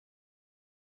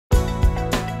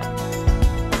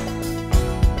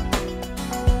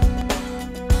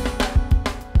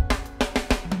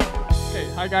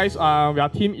Hi guys, we are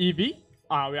Team Eevee.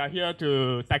 We are here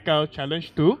to tackle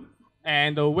challenge 2.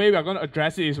 And the way we are going to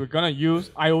address it is we're going to use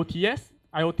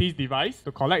IoT's device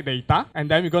to collect data.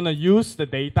 And then we're going to use the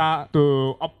data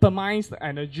to optimize the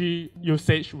energy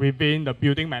usage within the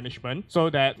building management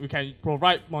so that we can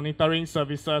provide monitoring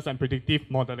services and predictive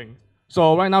modeling.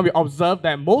 So right now we observe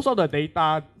that most of the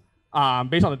data,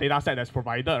 based on the data set that's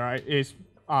provided, right, is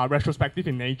retrospective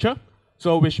in nature.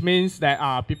 So which means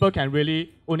that people can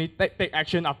really only take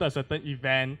action after a certain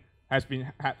event has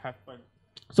happened.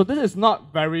 So this is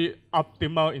not very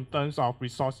optimal in terms of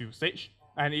resource usage,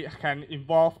 and it can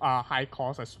involve high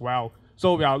costs as well.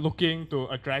 So we are looking to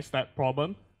address that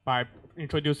problem by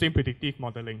introducing predictive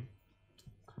modeling.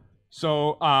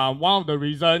 So one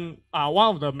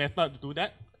of the methods to do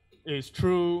that is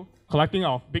through collecting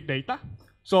of big data.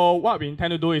 So what we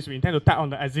intend to do is we intend to tap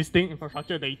on the existing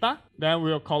infrastructure data. Then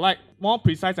we'll collect more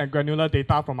precise and granular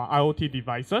data from our IoT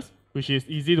devices, which is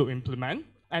easy to implement.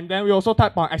 And then we also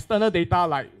tap on external data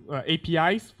like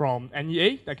APIs from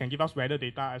NEA that can give us weather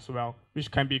data as well, which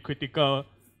can be critical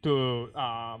to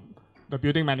the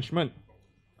building management.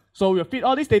 So we'll feed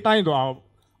all this data into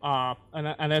our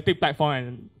analytic platform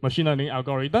and machine learning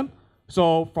algorithm.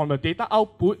 So from the data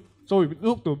output, so we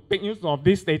look to make use of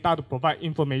this data to provide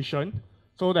information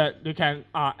so that they can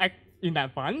act in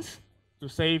advance to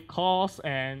save costs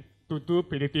and to do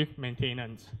predictive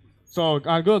maintenance. So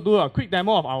I'm going to do a quick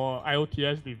demo of our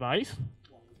IoTS device.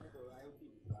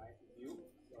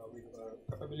 With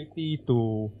capability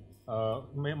to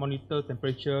monitor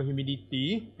temperature,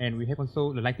 humidity, and we have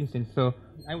also the lighting sensor.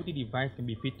 IoT device can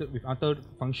be fitted with other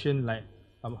functions like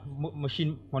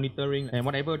machine monitoring and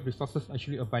whatever resources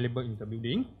actually available in the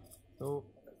building. So,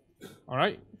 all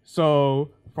right.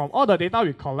 So from all the data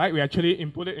we collect, we actually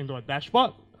input it into a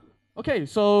dashboard. Okay,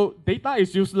 so data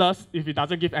is useless if it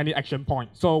doesn't give any action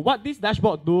points. So what this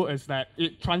dashboard do is that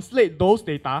it translates those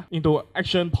data into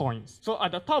action points. So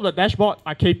at the top of the dashboard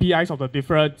are KPIs of the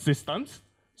different systems.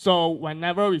 So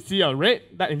whenever we see a red,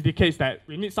 that indicates that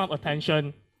we need some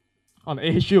attention on the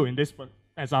AHU in this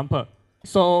example.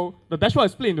 So the dashboard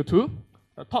is split into two.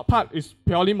 The top part is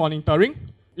purely monitoring.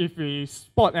 If we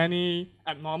spot any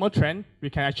abnormal trend, we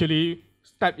can actually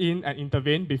step in and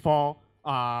intervene before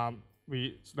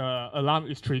the alarm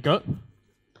is triggered.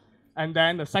 And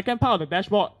then the second part of the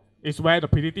dashboard is where the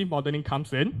predictive modeling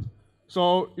comes in.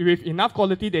 So with enough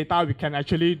quality data, we can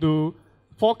actually do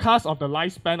forecast of the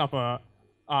lifespan of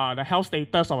the health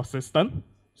status of a system.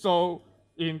 So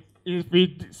if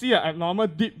we see an abnormal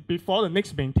dip before the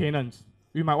next maintenance,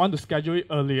 we might want to schedule it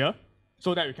earlier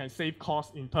so that we can save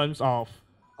costs in terms of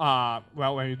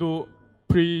when we do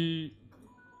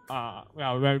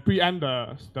when we preempt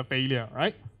the failure,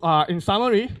 right? In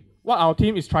summary, what our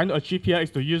team is trying to achieve here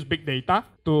is to use big data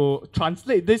to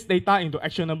translate this data into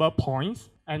actionable points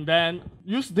and then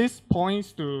use these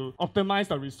points to optimize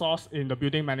the resource in the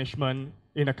building management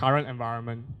in the current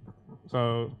environment.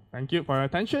 So thank you for your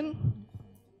attention.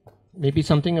 Maybe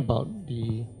something about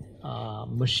the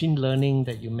machine learning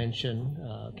that you mentioned.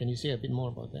 Can you say a bit more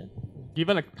about that?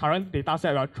 Given the current data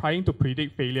set, we are trying to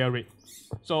predict failure rate.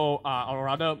 So, or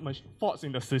rather, faults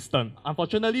in the system.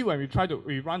 Unfortunately, when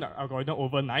we run the algorithm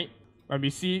overnight, when we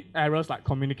see errors like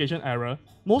communication error,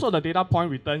 most of the data point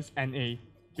returns NA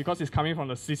because it's coming from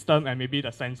the system and maybe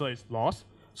the sensor is lost.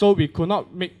 So we could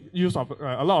not make use of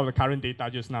a lot of the current data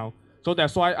just now. So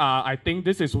that's why I think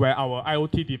this is where our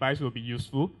IoT device will be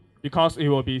useful because it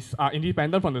will be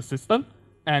independent from the system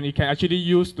and it can actually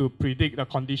use to predict the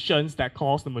conditions that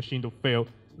cause the machine to fail.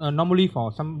 Normally,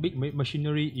 for some big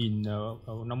machinery in a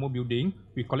normal building,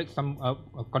 we collect some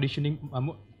conditioning,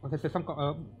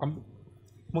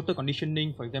 motor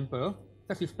conditioning, for example.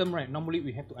 The system, right? Normally,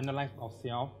 we have to analyze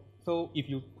ourselves. So, if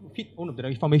you feed all of the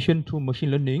information to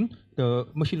machine learning, the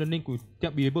machine learning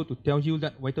could be able to tell you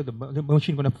that whether the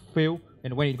machine is going to fail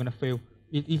and when it's going to fail.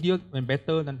 It's easier and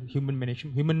better than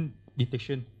human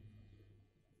detection.